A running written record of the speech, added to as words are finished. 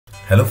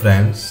Hello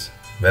friends,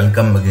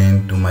 welcome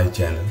again to my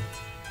channel.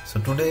 So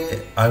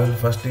today I will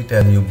firstly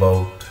tell you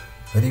about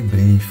very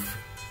brief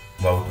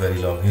about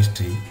Verilog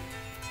history,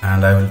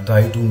 and I will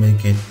try to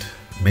make it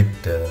bit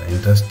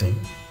interesting,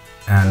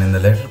 and in the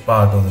later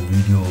part of the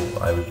video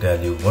I will tell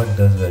you what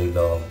does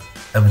Verilog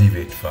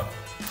abbreviate for.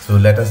 So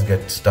let us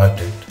get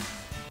started.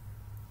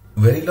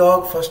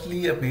 Verilog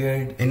firstly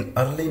appeared in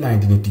early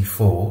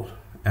 1984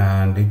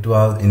 and it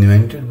was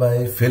invented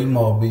by Phil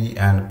Mobby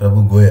and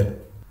Prabhu Goyal.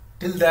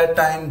 Till that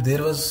time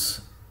there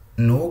was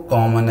no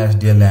common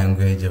SDL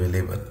language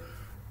available.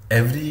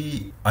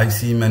 Every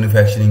IC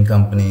manufacturing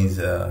companies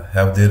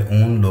have their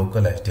own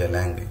local SDL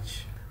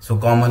language. So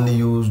commonly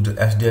used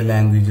SDL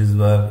languages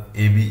were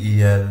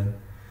ABEL,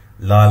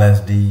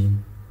 LAL-SD,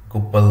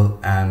 Kupal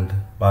and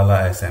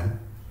Pala-SM.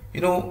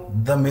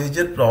 The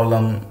major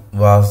problem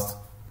was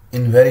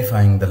in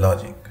verifying the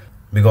logic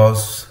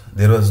because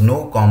there was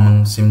no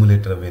common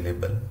simulator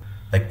available.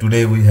 Like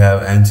today we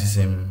have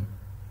NCSIM,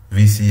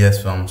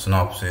 VCS from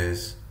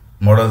Synopsys,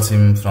 Model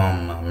Sim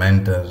from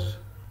Mentor,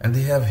 and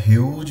they have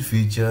huge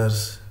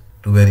features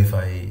to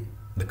verify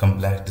the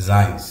complex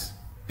designs.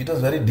 It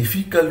was very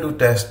difficult to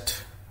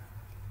test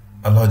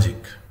a logic.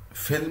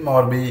 Phil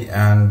Mobby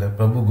and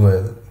Prabhu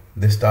Goyal,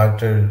 they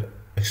started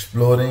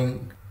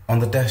exploring on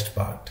the test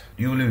part.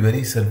 You will be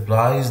very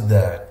surprised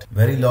that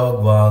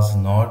Verilog was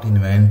not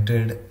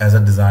invented as a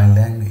design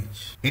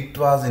language. It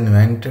was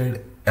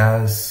invented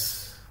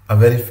as a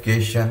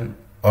verification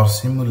or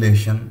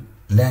simulation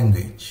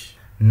language.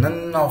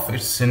 None of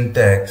its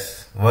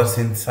syntax was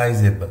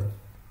synthesizable.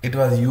 It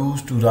was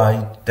used to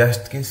write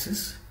test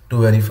cases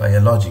to verify a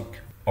logic.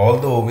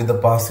 Although with the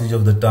passage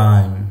of the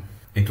time,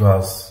 it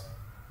was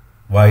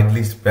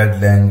widely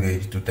spread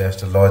language to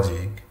test a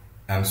logic,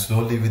 and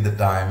slowly with the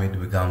time it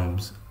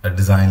becomes a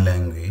design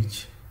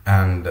language,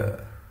 and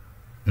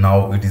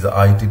now it is a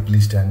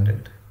IEEE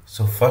standard.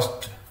 So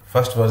first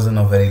version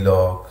of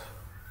Verilog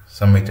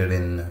submitted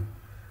in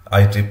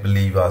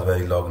IEEE was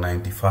Verilog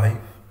 95,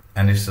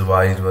 and its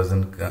revised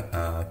version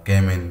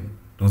came in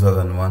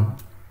 2001,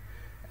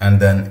 and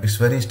then its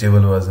very stable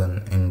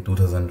version in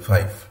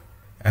 2005.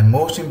 And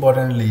most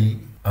importantly,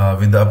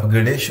 with the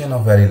upgradation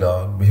of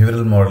Verilog,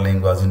 behavioral modeling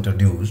was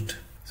introduced.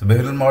 So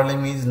behavioral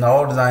modeling means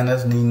now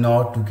designers need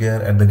not to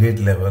care at the gate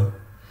level.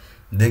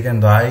 They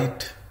can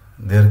write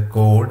their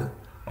code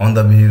on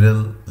the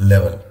behavioral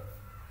level.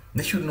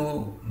 They should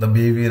know the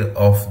behavior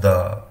of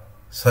the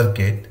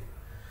circuit,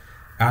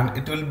 and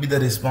it will be the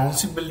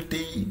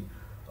responsibility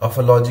of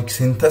a logic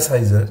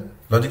synthesizer.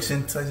 Logic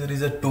synthesizer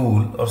is a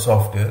tool or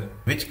software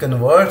which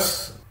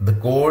converts the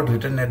code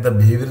written at the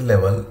behavior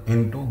level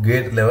into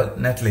gate level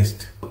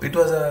netlist. It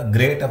was a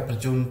great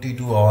opportunity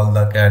to all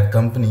the CAD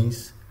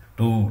companies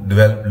to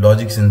develop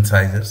logic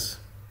synthesizers,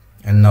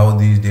 and now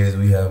these days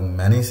we have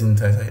many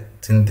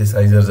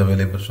synthesizers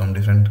available from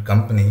different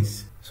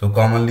companies. So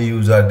commonly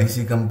used are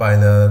DC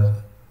compiler,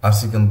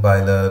 RC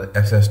compiler,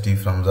 XST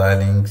from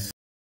Xilinx.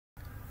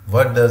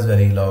 What does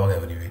Verilog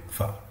abbreviate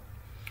for?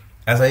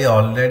 As I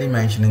already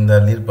mentioned in the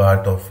earlier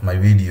part of my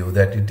video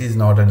that it is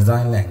not a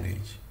design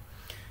language.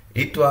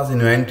 It was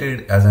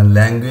invented as a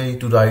language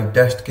to write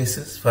test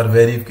cases for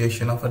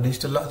verification of a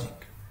digital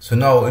logic. So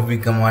now if we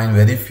combine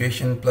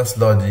verification plus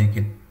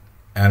logic,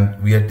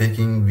 and we are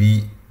taking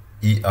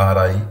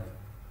VERI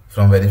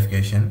from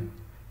verification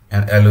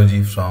and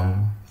LOG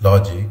from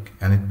logic,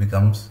 and it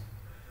becomes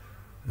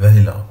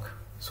Verilog.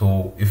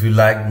 So if you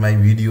liked my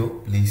video,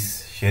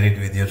 please share it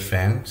with your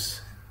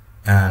friends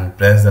and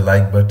press the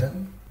like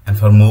button. And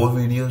for more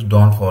videos,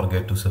 don't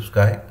forget to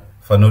subscribe.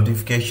 For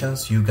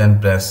notifications, you can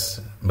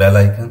press bell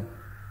icon.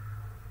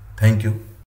 Thank you.